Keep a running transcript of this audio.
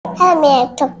Hello, may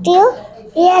I talk to you?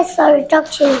 Yes, sorry, talk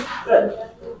to you. Good.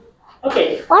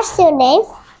 Okay. What's your name?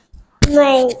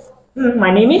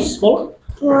 My name is bolo.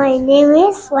 My name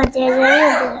is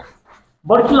Wajaja.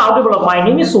 But একটু loud বলো. My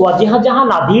name is Wajiha Jahan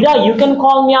Adira. You can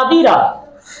call me Adira.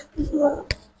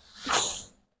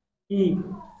 কি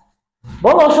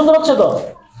বলো সুন্দর হচ্ছে তো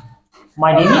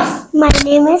My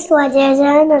name is Wajaja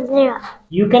Adira.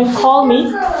 You can call me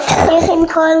You can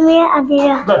call me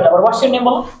Adira. Good. What's your name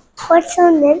বলো What's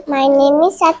your name? My name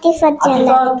is Atifa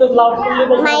Janat. একটু loud করলে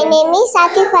বলো My name is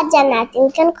Atifa Janat. You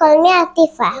can call me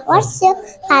Atifa. What's your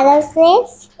father's name?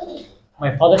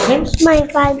 My father's name My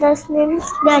father's name is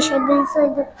Dashadan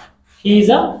Sadu. He is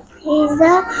a He's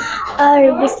a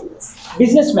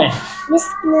businessman.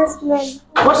 businessman.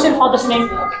 What's your father's name?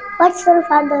 What's your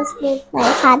father's name? My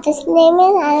father's name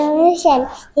is Anushan.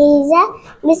 He is a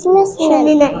businessman.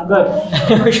 Good.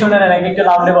 শুনে না একটু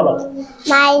loudly বলো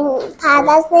My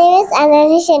father's name is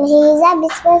Anushan. He is a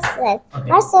businessman. Okay.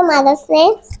 What's your mother's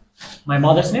name? My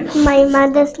mother's name My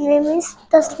mother's name is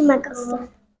Taslima Kausar.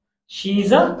 She's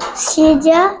a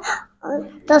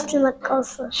Taslima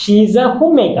Kausar. She's a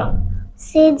homemaker.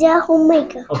 She's a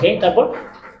homemaker. Okay, তারপর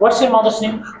What's your mother's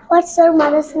name? What's your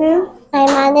mother's name? My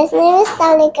mother's name is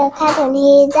Talika Khatun. He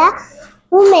is a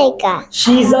homemaker.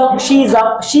 She's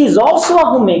also a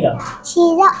homemaker.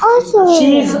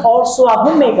 She's also a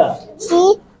homemaker. She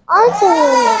also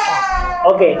homemaker.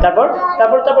 Okay, তারপর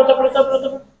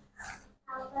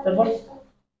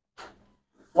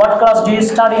What class do you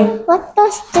study? What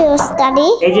class do you study?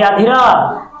 এই যে আধিরা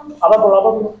আবার বলো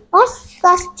What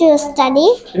class do you study?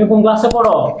 তুমি কোন ক্লাসে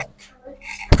পড়ো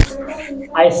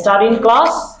I study in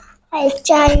class I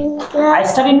study class. I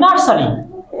study in nursery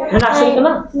তুমি নার্সারি তো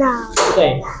না No.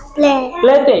 কোথায় Play.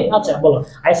 প্লেতে আচ্ছা বলো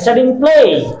I study in play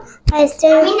I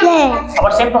study play.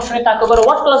 আবার সেম প্রশ্নে তাকে করো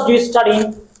What class do you study in?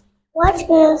 What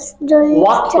class do you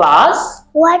What class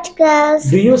What class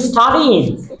do you study in?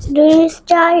 do you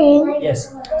study? Yes.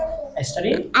 I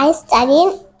study. I study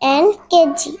in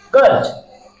KG. Good.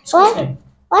 School's What? name.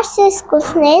 What's your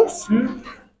school's name?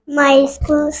 My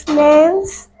school's name.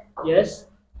 Yes.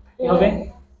 কি হবে?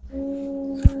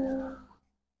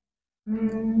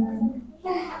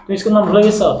 তুমি school নাম ভুলে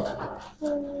গেছো?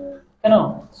 কেন?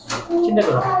 চিন্তা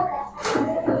করো।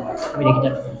 আমি দেখি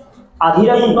না।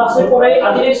 আধিরা কোন ক্লাসে পড়ে?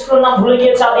 আধিরা স্কুলের নাম ভুলে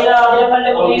গিয়েছে। আধিরা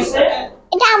ফাইলে ভুলে গেছে।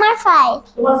 এটা আমার ফাইল।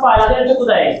 তোমার ফাইল আধিরা তো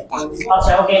কোথায়?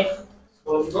 আচ্ছা ওকে।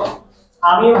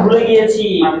 আমিও ভুলে গিয়েছি।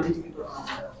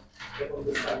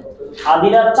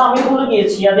 আদিরা আচ্ছা আমি ভুলে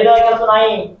গিয়েছি আদিরা এখানে তো নাই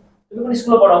তুমি কোন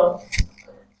স্কুলে পড়ো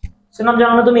সে নাম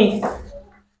জানো না তুমি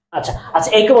আচ্ছা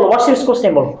একে বলো হোয়াটস ইউর স্কুলস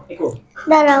নেম বলো একে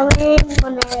দাঁড়াও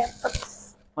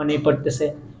মনে পড়তেছে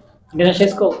ইন্টারন্যাশনাল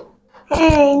স্কুল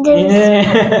হ্যাঁ ইন্টারন্যাশনাল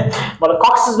বলো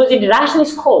Cox's Bazar international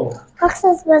school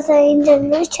Bazar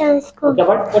international school okay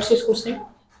but what's your schools name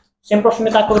same প্রশ্ন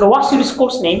তাকে বলো what's your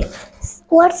schools name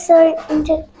What's your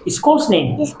school's name?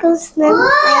 School's name?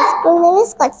 My school name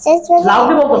is Bazar.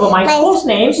 Loudly বলতে হবে my school's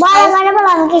name. বলো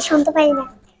আমি কি শুনতে পাই না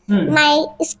My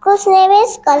school's name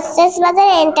is Bazar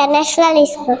International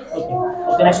School.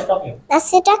 Okay, nice to talk you. Nice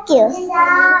to talk you.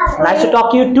 Nice to talk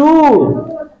you too.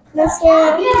 Nice to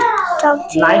talk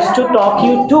to you. Nice to talk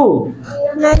you too.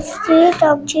 Nice to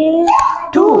talk to you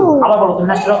too. আবার বলো তুমি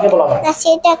nice to talk you বলো Nice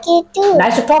to talk you too.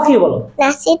 Nice to talk you বলো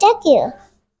Nice to talk you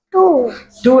too.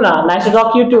 Two না nice to talk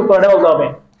you two পুরোটাই বলতে হবে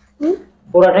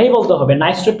পুরোটাই বলতে হবে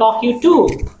nice to talk you two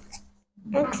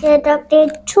Nice to talk you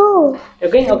too.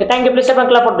 Okay thank you please save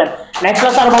class for that next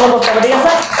class আর ভালো করতে হবে ঠিক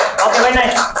আছে ওকে বাই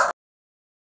নাইস